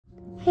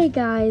Hey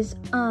guys,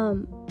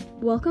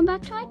 welcome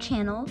back to my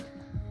channel.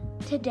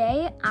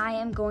 Today I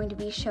am going to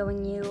be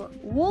showing you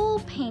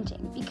wool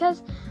painting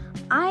because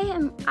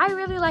I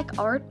really like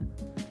art,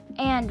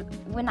 and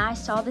when I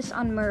saw this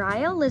on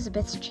Mariah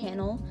Elizabeth's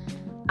channel,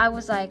 I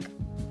was like,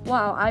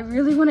 wow, I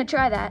really want to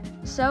try that.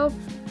 So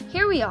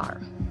here we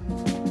are.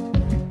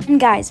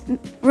 And guys,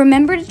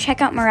 remember to check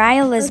out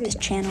Mariah Elizabeth's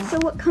channel. So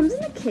what comes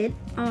in the kit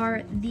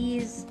are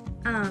these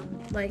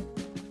like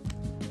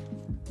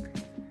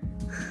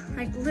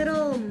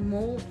little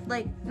mold,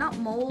 like not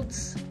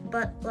molds,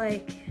 but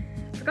like,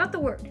 I forgot the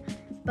word,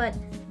 but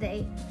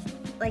they,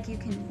 like, you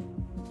can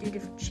do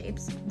different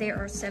shapes. There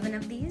are 7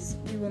 of these.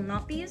 We will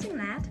not be using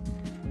that.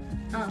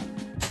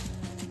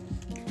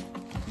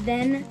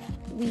 Then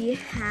we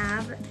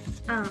have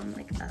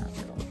like a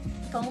little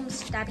foam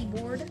stabby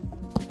board.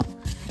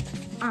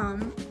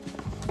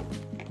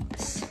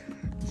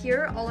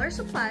 Here are all our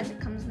supplies. It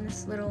comes in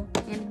this little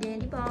handy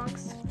dandy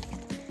box.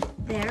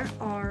 There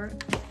are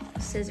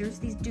scissors.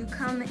 These do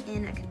come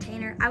in a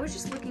container. I was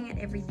just looking at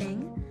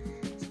everything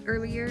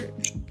earlier,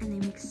 and they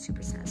make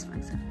super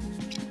satisfying sound.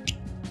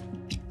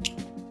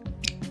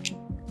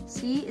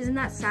 See, isn't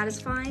that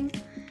satisfying?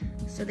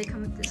 So they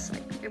come with this,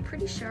 like, they're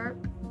pretty sharp.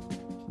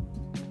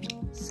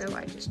 So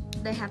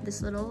they have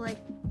this little like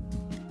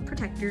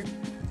protector.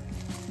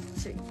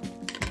 So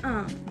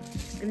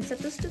just gonna set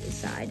this to the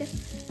side.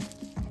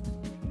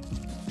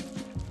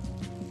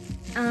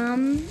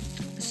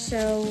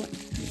 So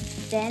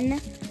then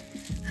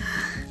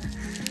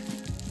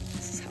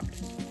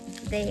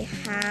they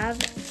have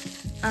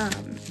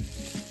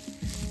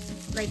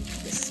like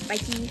this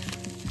spiky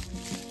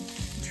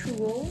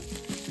tool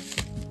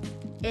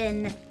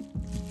in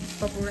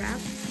bubble wrap,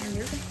 and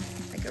there's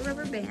like a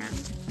rubber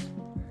band.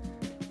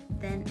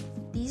 Then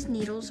these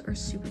needles are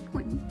super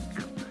pointy.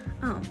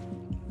 Ow.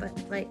 But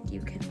like,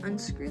 you can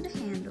unscrew the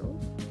handle.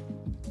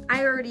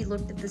 I already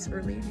looked at this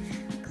earlier.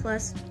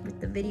 Plus, with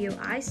the video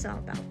I saw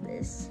about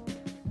this,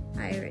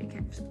 I already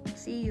kind of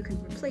see you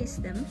can replace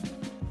them.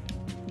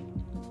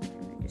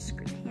 And then just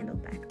screw the handle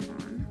back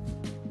on.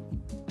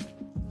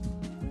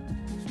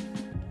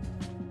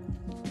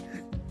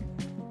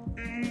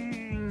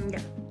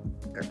 Yeah.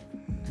 So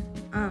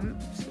I'm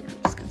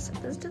just gonna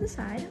set those to the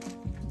side.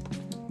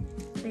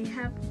 They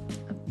have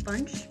a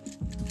bunch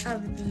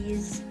of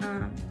these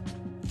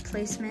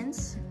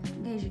placements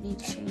in case you need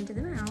to change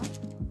them out.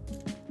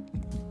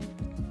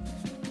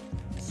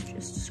 Let's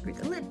just screw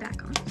the lid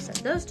back on. Set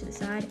those to the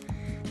side.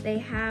 They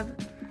have,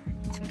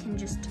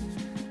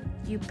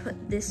 you put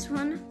this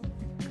one,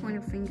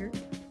 pointer finger,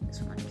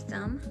 this one, your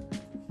thumb.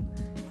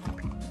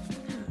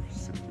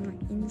 There's something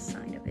like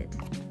inside of it.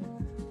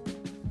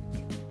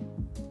 Okay.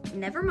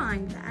 Never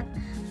mind that.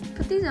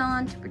 Put these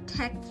on to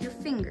protect your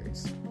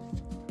fingers.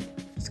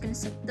 Just gonna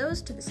set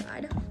those to the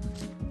side.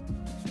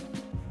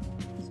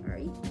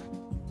 Sorry.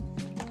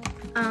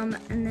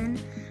 And then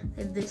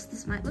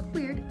this might look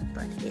weird,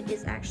 but it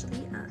is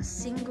actually a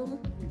single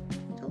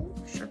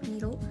sharp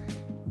needle.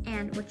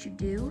 And what you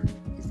do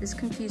is, this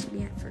confused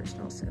me at first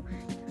also. You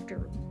have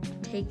to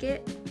take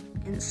it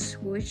and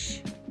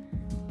switch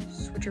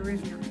a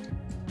root on it.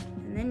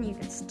 And then you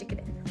can stick it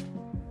in.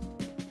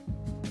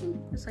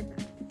 Just like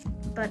that.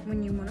 But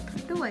when you want to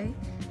put it away,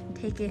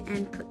 take it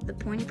and put the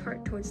pointy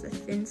part towards the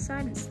thin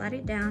side and slide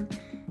it down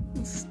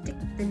and stick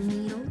the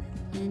needle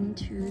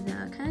into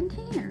the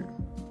container.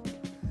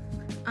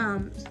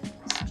 So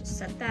just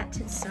set that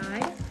to the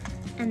side.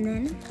 And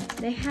then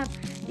they have,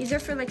 these are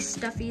for like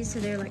stuffies, so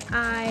they're like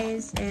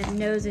eyes and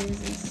noses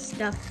and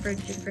stuff for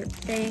different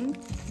things.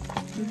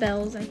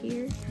 Bells, I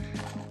hear.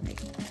 Like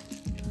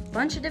a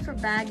bunch of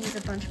different baggies,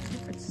 a bunch of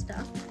different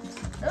stuff.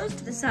 Those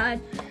to the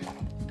side.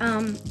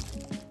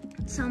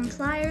 Some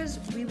pliers,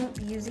 we won't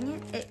be using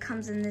it. It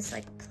comes in this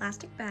like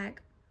plastic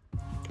bag.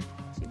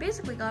 So you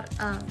basically got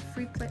a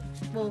free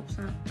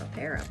a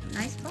pair of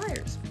nice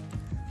pliers.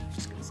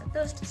 Just gonna set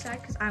those to the side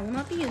because I will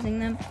not be using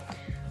them.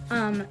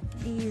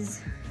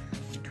 These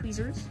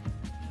tweezers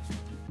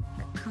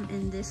that come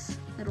in this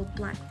little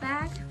black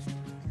bag.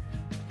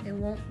 They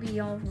won't be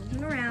all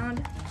rolling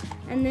around.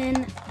 And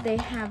then they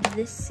have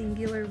this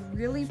singular,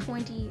 really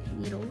pointy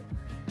needle.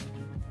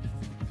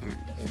 And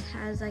it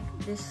has like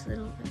this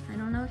little, I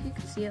don't know if you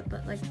can see it,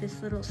 but like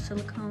this little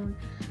silicone,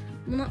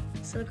 well, not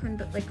silicone,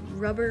 but like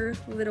rubber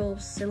little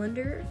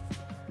cylinder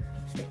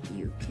that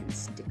you can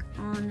stick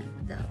on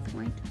the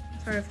point.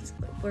 Sorry if it's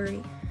a little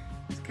blurry.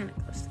 It's kind of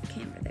close to the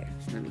camera there.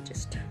 Let me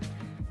just,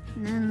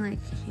 and then like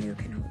you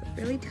can hold it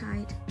really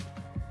tight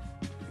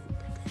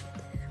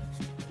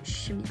and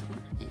shimmy that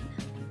one in.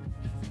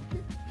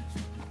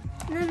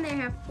 And then they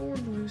have 4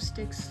 glue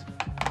sticks.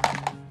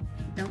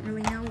 Don't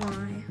really know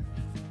why,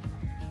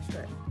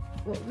 but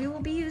what we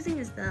will be using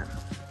is the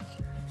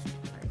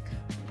like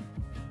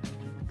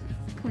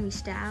pointy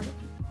stab.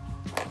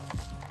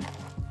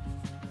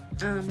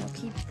 I'll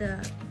keep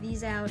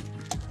these out.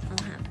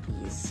 I'll have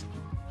these.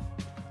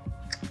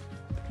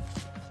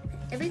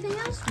 Everything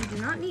else we do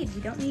not need.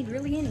 We don't need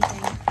really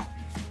anything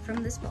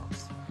from this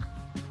box.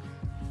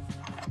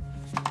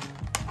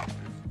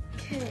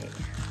 Okay.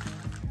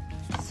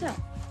 So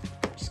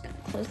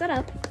close that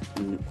up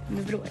and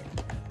move it away.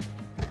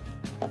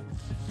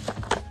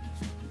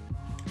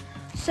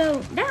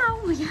 So now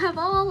we have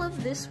all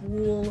of this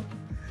wool.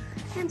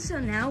 And so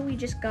now we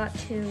just got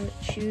to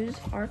choose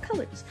our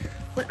colors.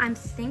 What I'm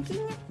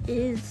thinking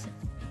is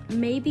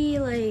maybe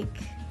like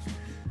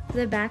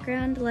the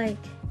background, like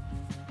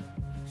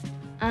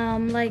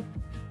I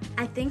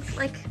think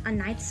like a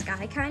night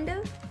sky kind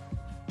of.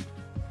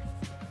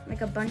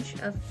 Like a bunch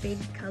of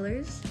faded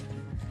colors.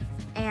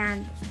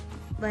 And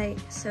like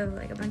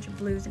a bunch of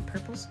blues and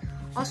purples.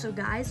 Also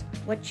guys,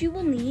 what you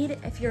will need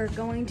if you're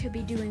going to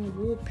be doing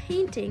wool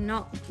painting,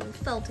 not wool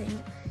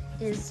felting,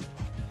 is,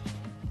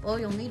 well,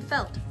 you'll need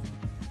felt.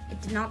 It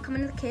did not come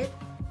in the kit.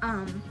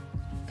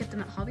 Get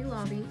them at Hobby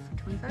Lobby for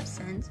 25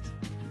 cents.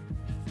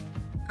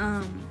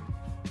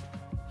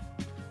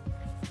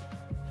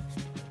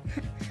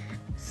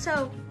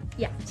 So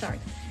yeah, sorry.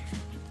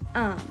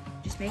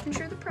 Just making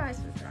sure the price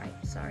is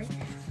right. Sorry.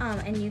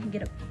 And you can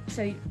get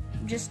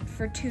just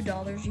for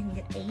 $2 you can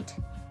get 8.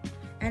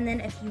 And then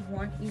if you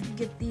want, you can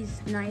get these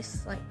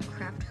nice like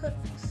craft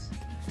hooks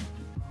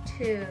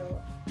to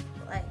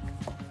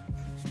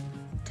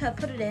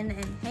put it in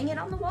and hang it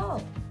on the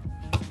wall.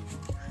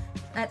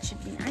 That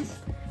should be nice.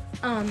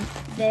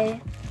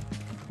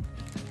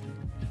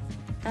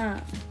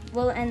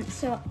 Well, and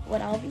so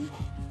what oopsie,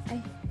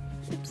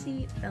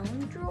 fell in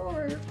the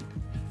drawer.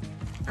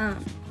 I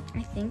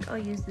think I'll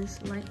use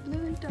this light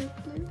blue and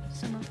dark blue,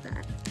 some of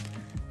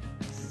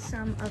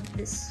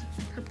this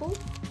purple.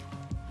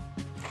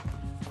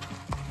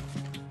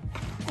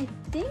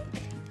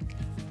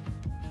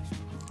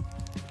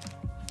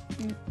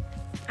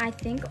 I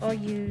think I'll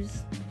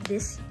use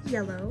this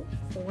yellow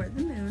for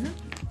the moon.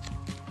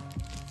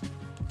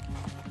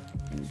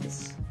 And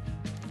this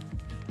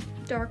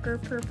darker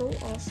purple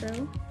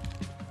also.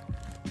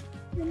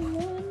 And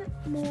one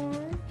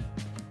more.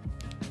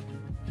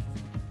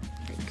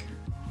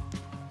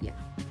 Yeah.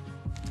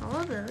 All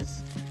of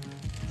those.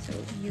 So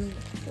you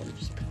will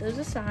just put those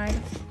aside.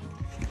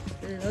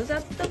 Put those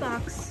up the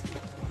box.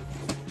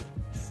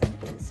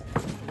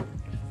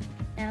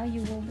 Now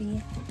you will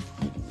be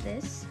eating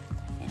this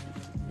and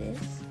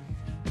this,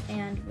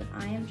 and what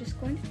I am just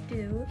going to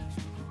do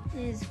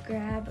is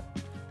grab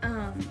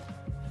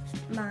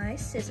my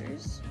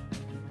scissors.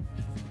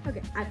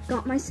 Okay, I've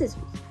got my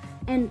scissors,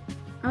 and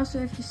also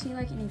if you see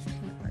like any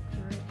paint like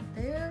right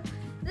there,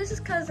 this is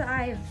because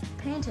I've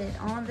painted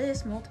on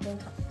this multiple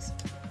times,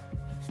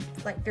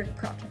 like during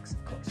projects,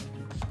 of course.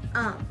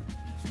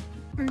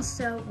 And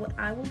so what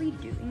I will be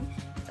doing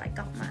is I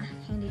got my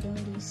handy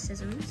dandy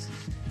scissors.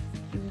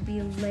 You will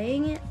be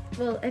laying it,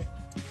 well, if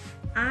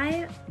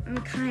I am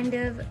kind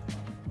of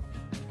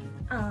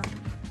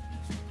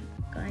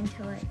going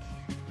to like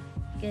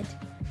get,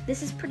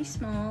 this is pretty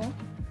small,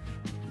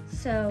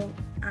 so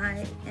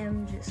I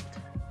am just,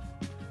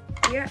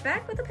 be right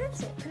back with a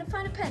pencil. Couldn't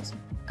find a pencil,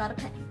 got a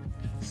pen.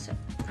 So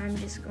I'm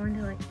just going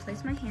to like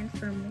place my hand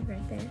firmly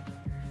right there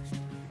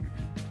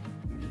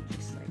and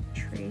just like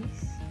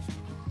trace.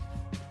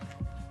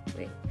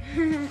 Wait,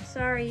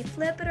 sorry,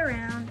 flip it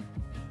around.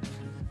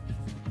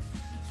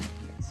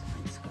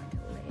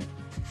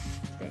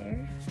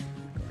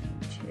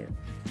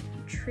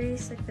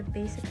 Trace like the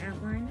basic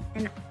outline,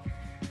 and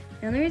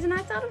the only reason I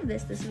thought of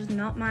this was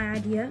not my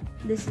idea.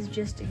 This is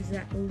just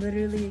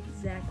literally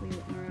exactly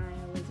what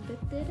Mariah Elizabeth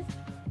did.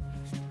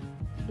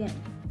 Again,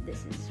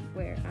 this is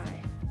where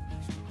I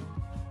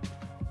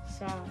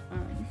saw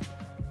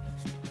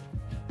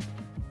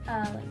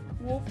like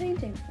wool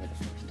painting for the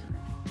first time.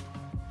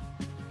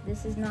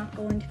 This is not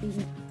going to be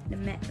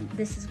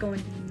this is going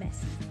to be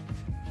messy.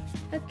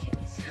 Okay,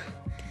 so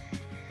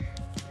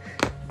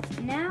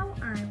now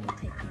I will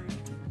take my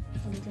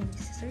handy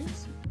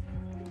scissors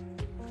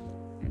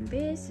and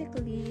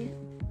basically,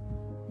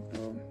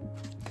 oh,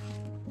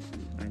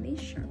 are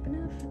these sharp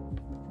enough?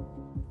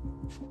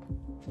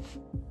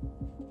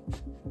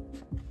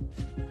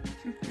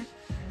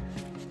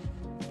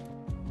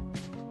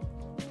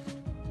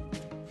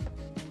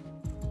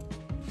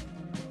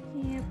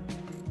 Yep.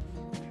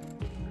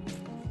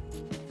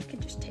 I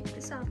could just take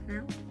this off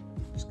now.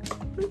 Just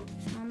boop,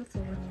 on the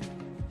floor.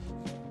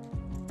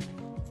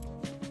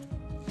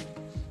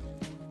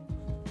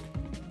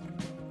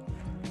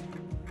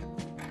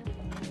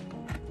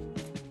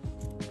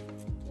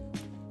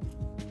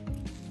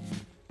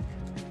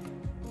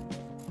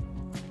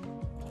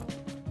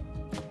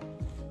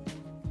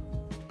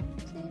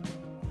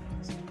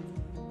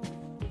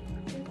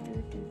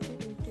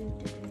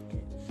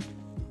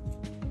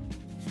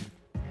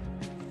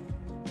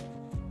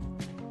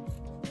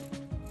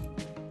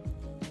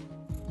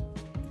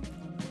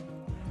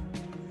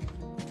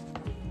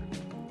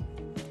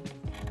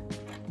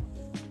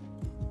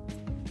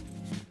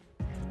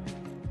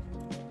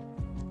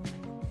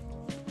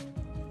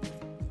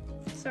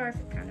 Sorry if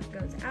it kind of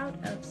goes out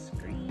of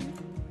screen.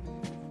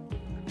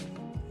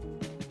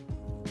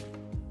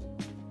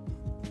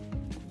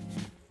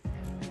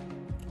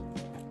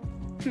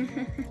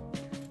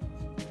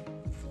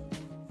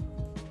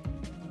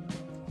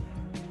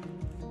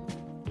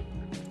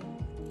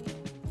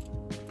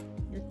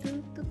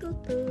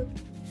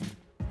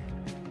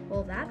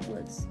 well, that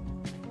was,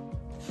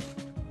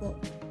 well,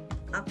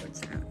 awkward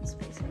sounds,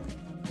 basically.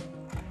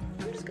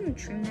 I'm just gonna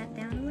trim that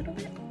down a little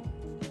bit.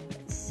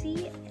 Let's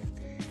see.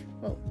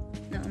 Well,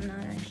 no, I'm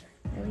not actually.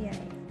 Oh yeah,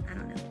 I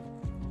don't know.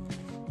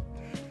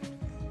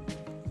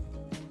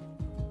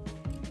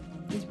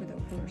 These were the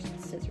worst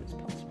scissors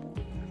possible.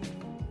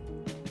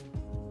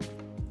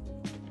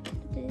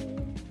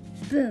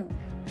 Boom.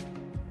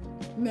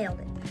 Nailed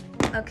it.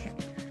 Okay.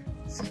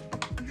 So,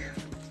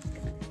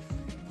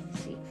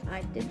 see if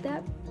I did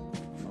that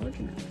large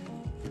enough.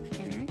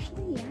 And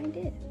actually, yeah, I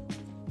did.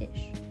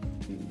 Ish.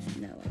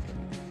 No, I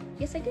didn't.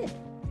 Yes, I did.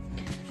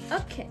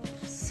 Okay,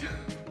 so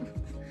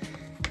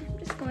I'm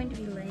just going to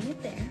be laying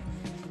it there.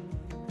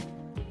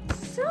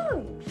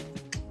 So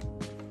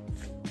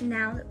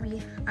now that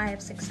I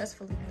have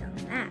successfully done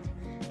that,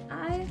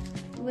 I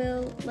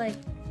will, like,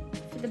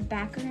 for the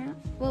background,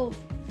 well,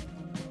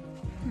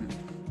 I'm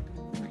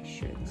not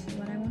sure this is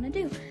what I want to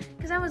do,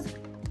 because I was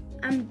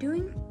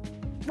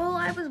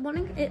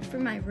wanting it for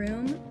my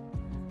room.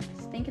 I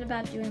was thinking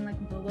about doing like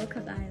boba,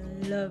 because I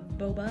love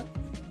boba.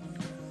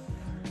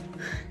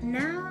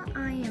 Now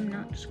I am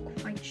not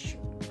quite sure.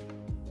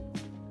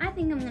 I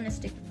think I'm gonna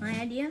stick with my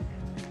idea.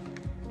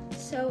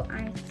 So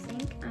I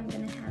think I'm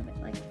gonna have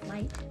it like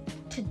light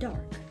to dark.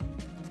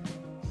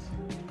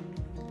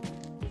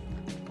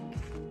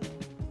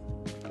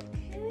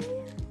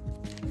 Okay.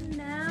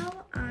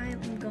 Now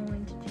I'm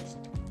going to just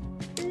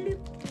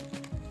loop.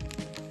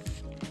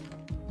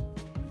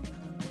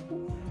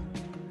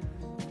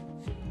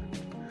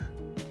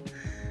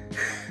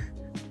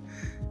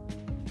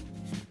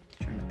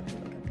 Trying to pull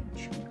like a big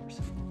chunk or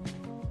something.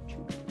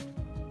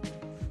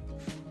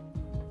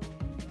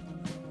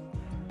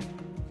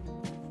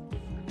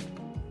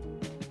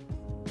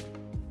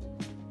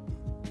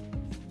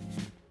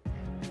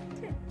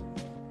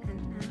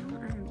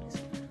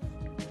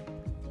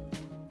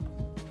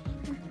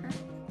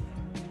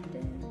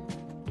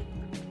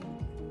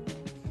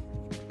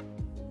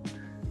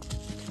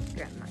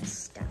 Grab my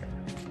stepper.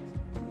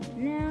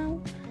 Now,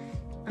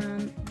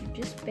 you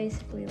just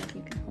basically, like,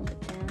 you can hold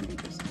it down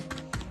and just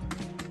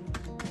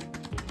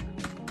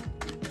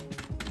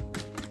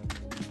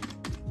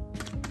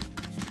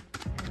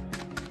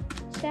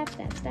stab,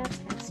 stab, stab,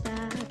 stab,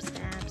 stab,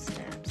 stab, stab,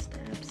 stab,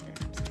 stab,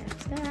 stab,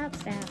 stab,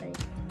 stab it.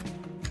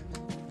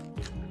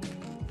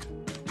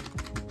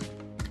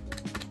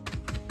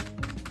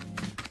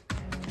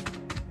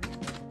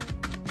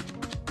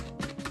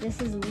 This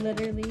is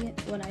literally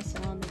what I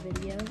saw in the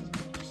videos.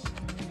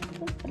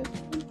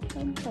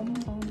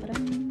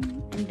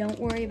 And don't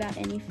worry about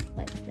any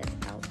like this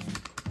out.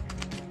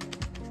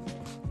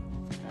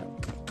 Oh.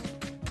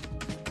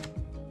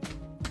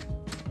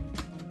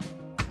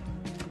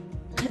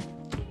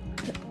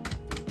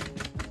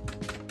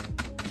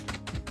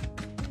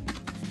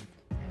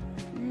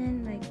 And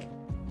then, like,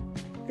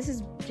 this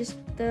is just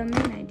the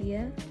main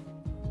idea.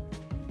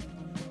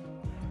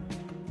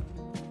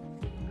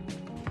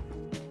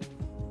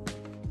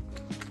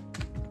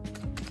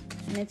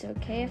 And it's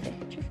okay if it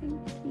hits your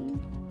fingers.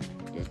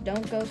 Just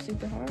don't go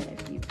super hard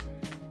if you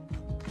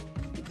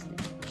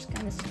just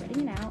kind of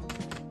spreading it out.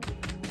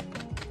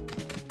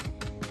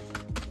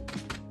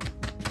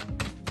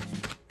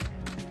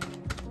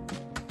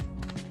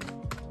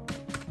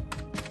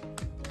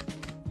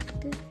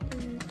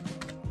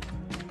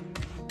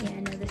 Yeah, I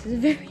know this is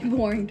very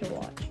boring to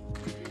watch.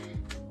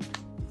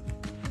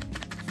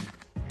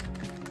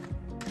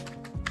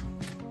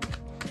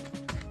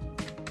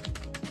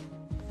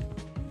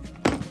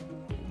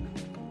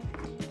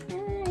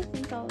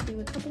 I'll do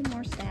a couple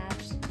more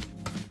stabs,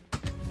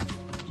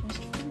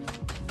 just to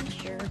be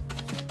sure.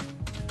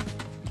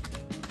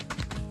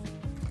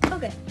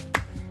 Okay,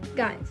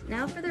 guys,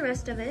 now for the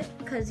rest of it,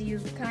 because you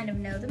kind of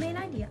know the main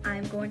idea,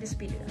 I'm going to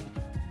speed it up.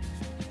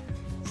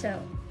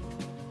 So,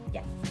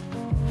 yeah.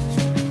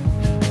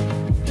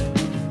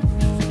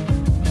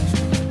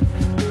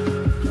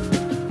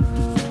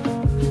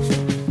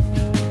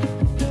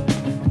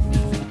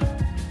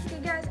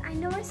 Okay, guys, I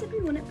know I said we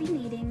wouldn't be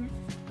needing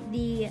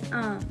the,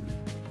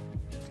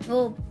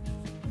 well,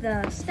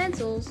 the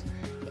stencils,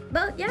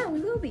 but yeah,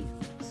 we will be.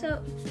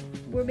 So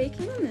we're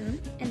making a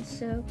moon, and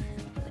so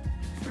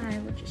I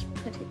will just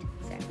put it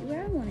exactly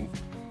where I want it.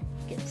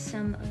 Get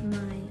some of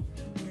my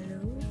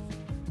yellow,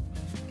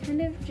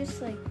 kind of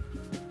just like,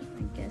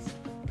 I guess,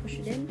 push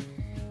it in,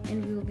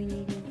 and we will be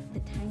needing the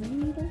tiny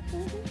needle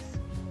for this,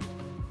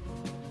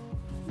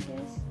 I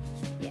guess.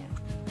 Yeah,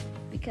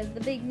 because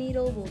the big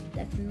needle will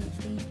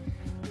definitely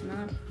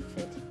not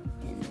fit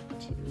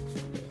into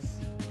this.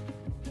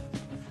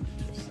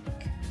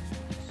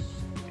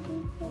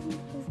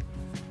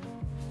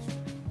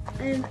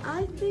 And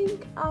I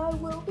think I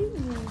will be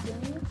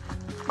using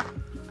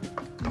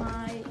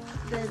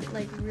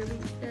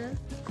the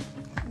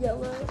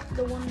yellow,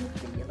 the one with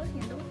the yellow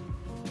handle.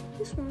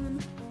 This one.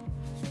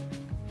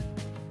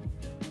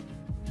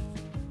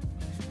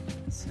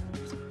 So,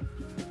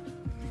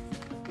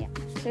 yeah.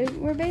 So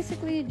we're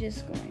basically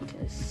just going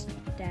to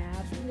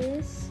stab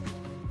this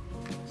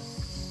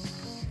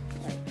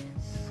like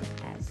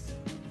as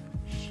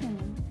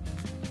shown.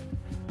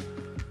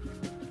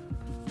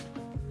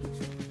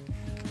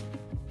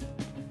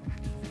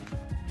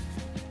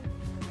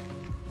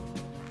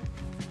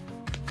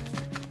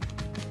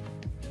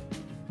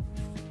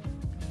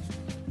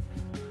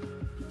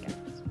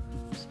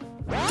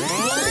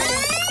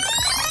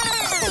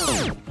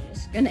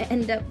 gonna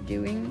end up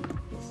doing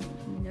is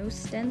no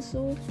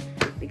stenciled,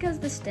 because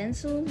the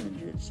stencils are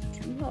just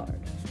too hard.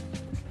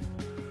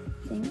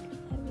 I think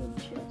I will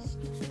just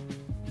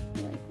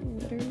like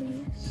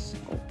literally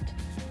sculpt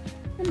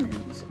the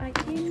moons. I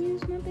can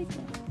use my big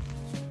one.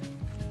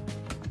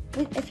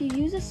 If you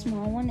use a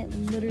small one, it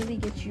literally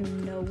gets you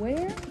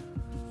nowhere.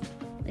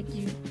 Like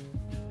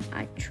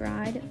I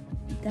tried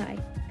that.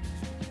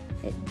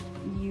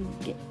 You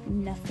get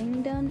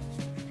nothing done.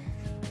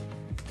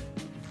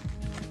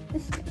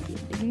 This is gonna be a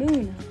big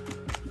moon.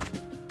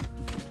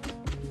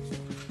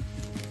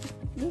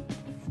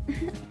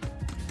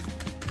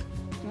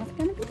 Not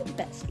gonna be the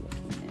best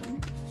looking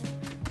moon.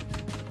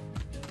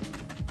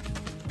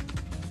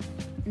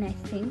 And I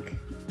think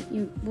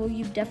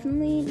you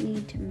definitely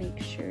need to make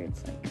sure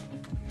it's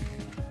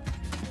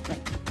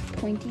like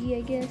pointy,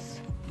 I guess,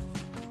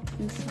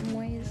 in some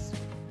ways.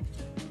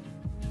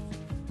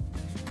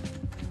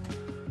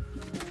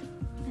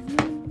 And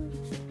then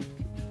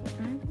what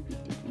I will be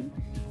doing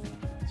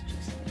is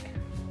just like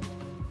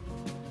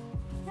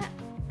that.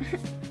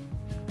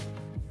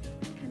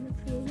 Kind of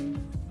rolling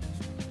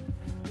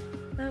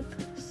up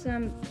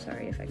some,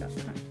 sorry if I got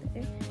caught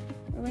there.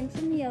 Rolling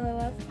some yellow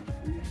up.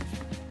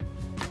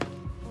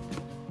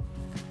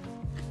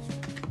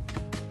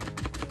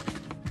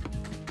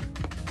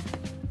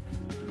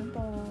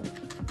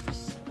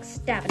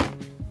 Stabbing it,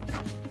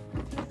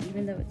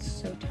 even though it's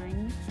so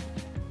tiny.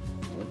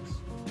 Whoops.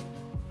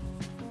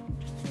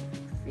 Just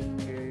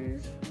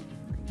fingers,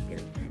 like get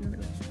a tiny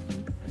little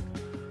bump.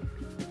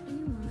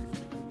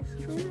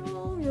 You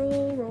want just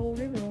roll,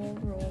 and then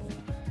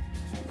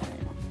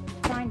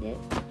find it.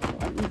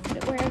 Let me put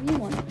it wherever you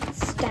want it.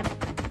 Stab it.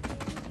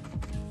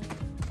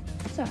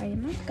 Sorry, I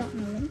might have gotten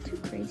a little too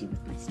crazy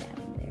with my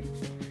stabbing there.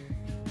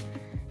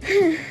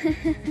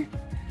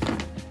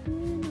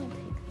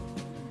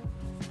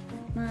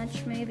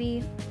 Much,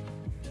 maybe.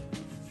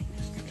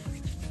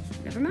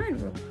 Never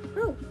mind.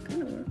 Oh,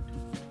 kind of worked.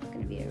 It's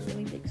gonna be a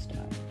really big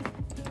star.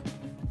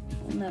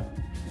 Well, no,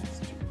 that's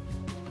too.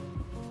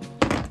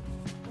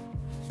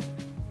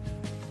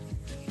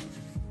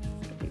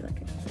 It'll be like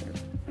a quarter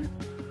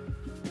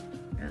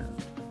of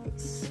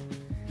this.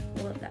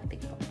 Well, of that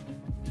big ball.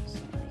 So,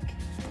 like,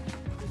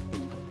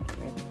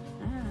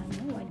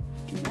 no, I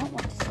do not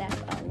want to stab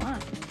a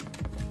line.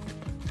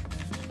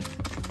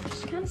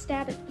 Just kind of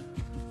stab it.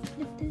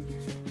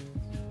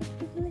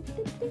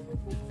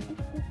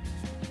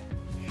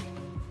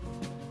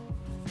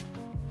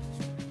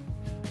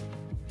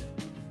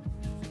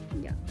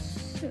 Yeah,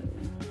 so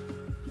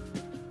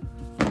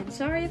I'm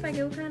sorry if I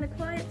go kind of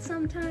quiet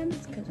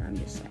sometimes, because I'm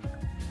just like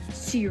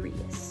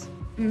serious.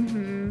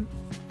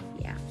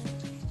 Yeah.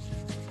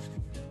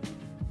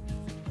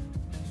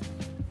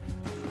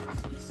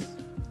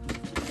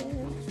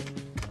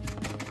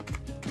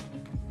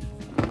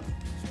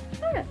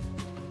 Okay.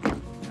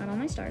 Got all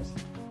my stars.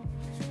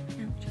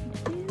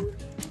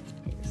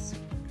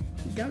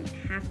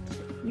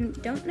 You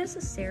don't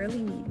necessarily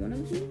need one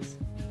of these.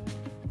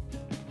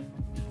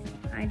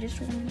 I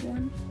just wanted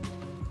one.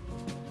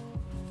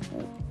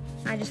 Well,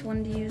 I just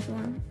wanted to use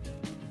one.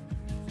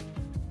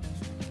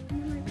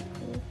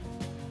 Cool.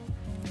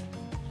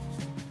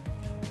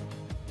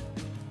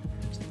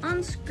 Just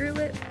unscrew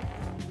it.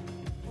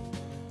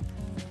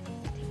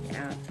 Take it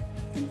out.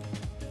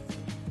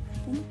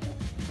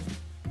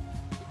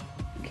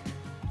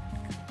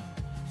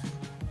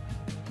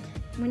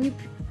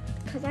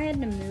 Because I had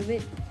to move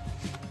it,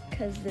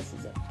 because this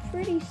is a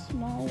pretty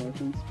small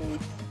working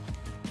space.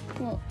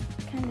 Well,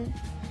 kind of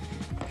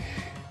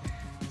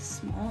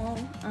small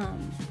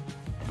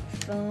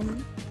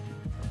foam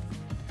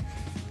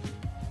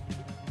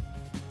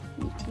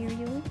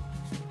material.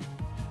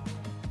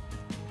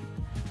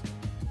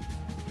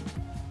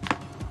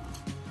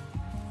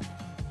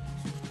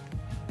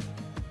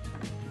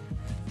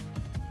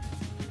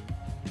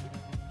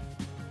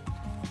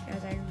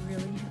 Guys, I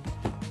really have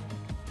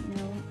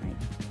no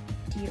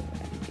idea what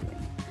I'm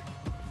doing.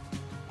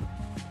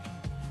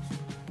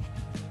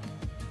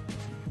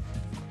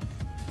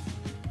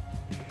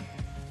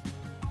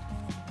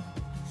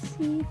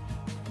 See?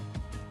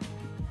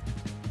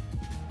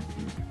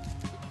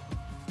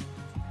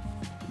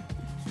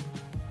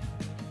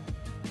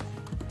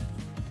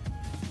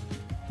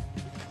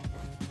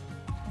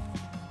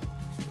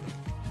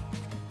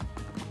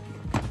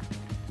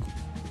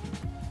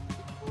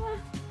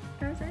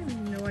 Guys, I have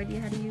no idea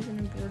how to use an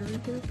embroidery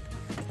hoop.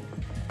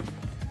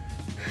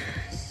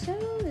 So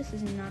this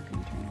is not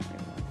going to turn out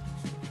very well.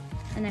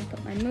 And I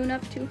put my moon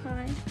up too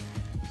high.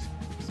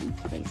 Some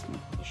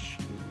placement issues.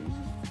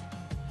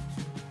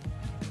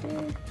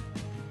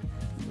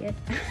 Yep.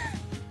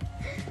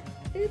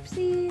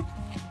 Oopsie.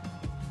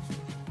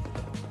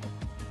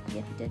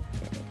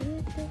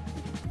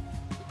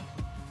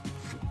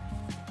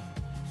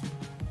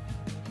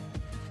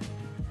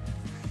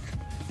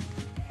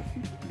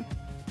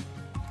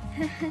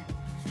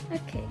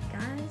 Okay,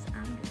 guys,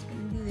 I'm just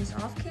gonna do this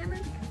off camera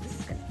because this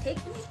is gonna take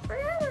me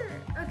forever.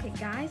 Okay,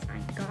 guys, I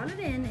got it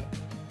in.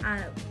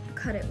 I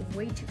cut it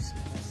way too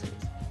small, so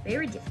it's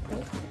very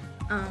difficult.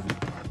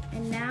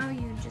 And now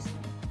you just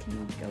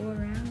can go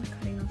around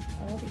cutting off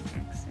all the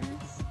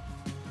excess.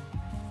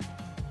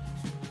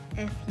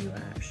 If you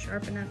have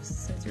sharp enough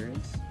scissors.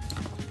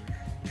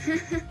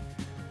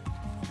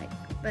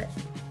 But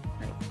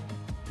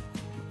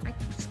I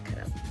can just cut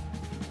up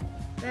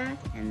that,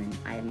 and then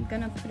I'm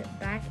gonna put it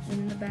back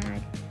in the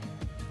bag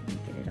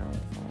and get it all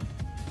off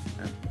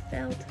of the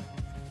felt.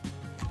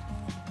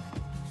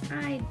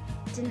 I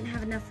didn't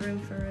have enough room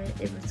for it.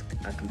 It was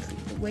a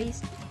complete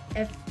waste.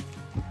 If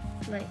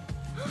like,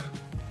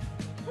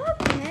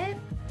 okay,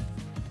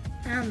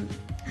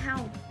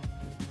 how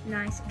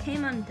nice it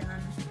came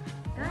undone,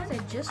 guys. I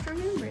just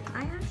remembered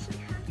I actually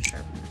have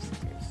sharp enough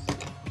scissors.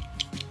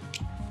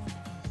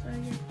 So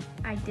yeah,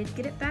 I did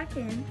get it back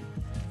in.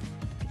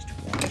 Just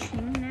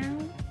washing now.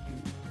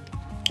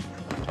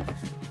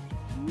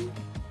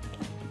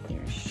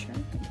 They're sharp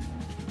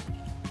enough.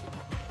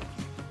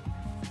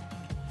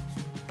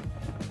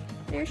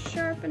 They're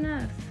sharp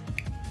enough.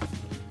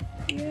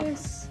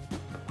 Yes.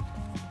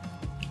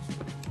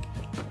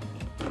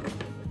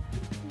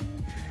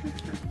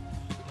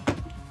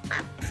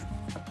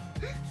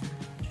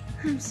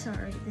 I'm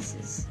sorry, this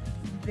is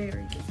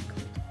very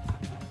difficult.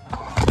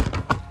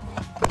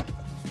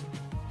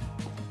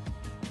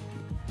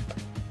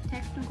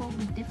 Technical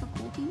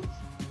difficulties.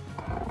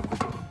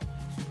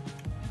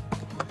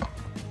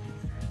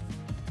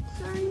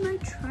 Sorry, my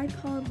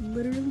tripod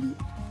literally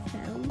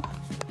fell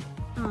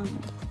off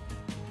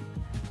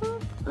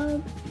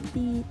of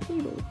the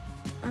table.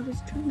 I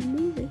was trying to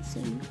move it so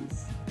you can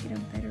get a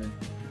better,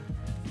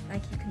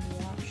 like you can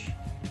wash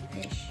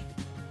fish.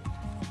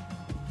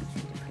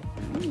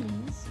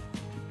 These,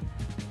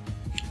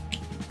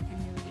 and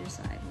it was just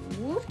like,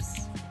 whoops,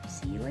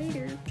 see you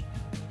later.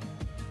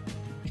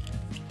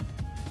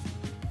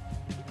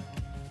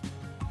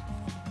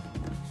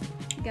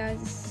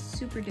 Guys, it's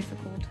super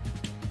difficult.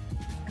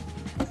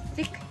 How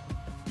thick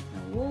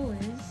the wool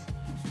is.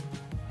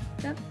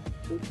 Yep.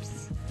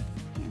 Oops.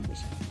 I wish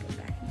I could go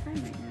back in time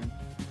right now.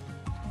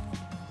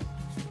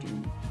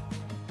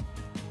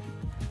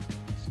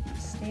 It's not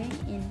staying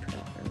in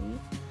properly.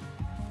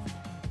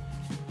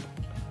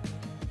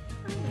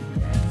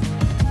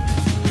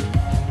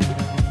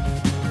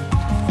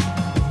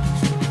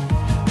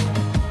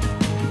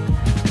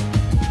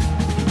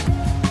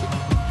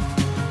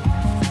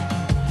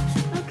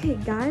 Okay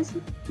guys,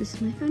 this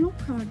is my final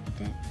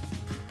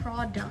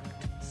product.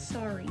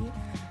 Sorry.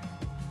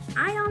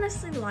 I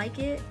honestly like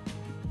it.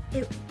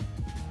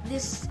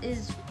 This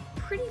is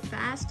pretty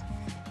fast.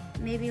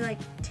 Maybe like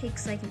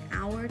takes like an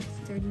hour to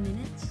 30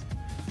 minutes.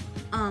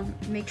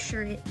 Make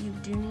sure you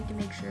do need to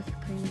make sure if you're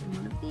putting it in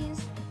one of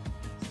these,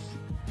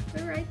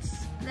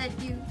 that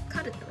you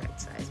cut it the right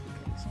size,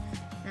 because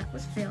that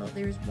was failed.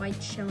 There's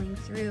white showing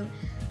through.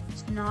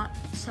 It's not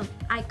some.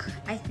 I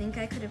think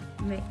I could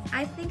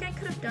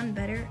have done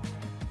better.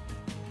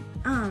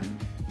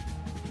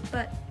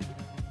 But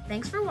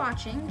thanks for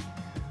watching.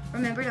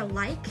 Remember to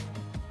like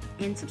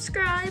and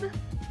subscribe.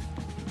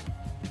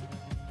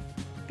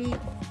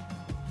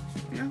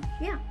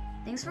 Yeah.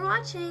 Thanks for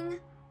watching.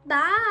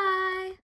 Bye.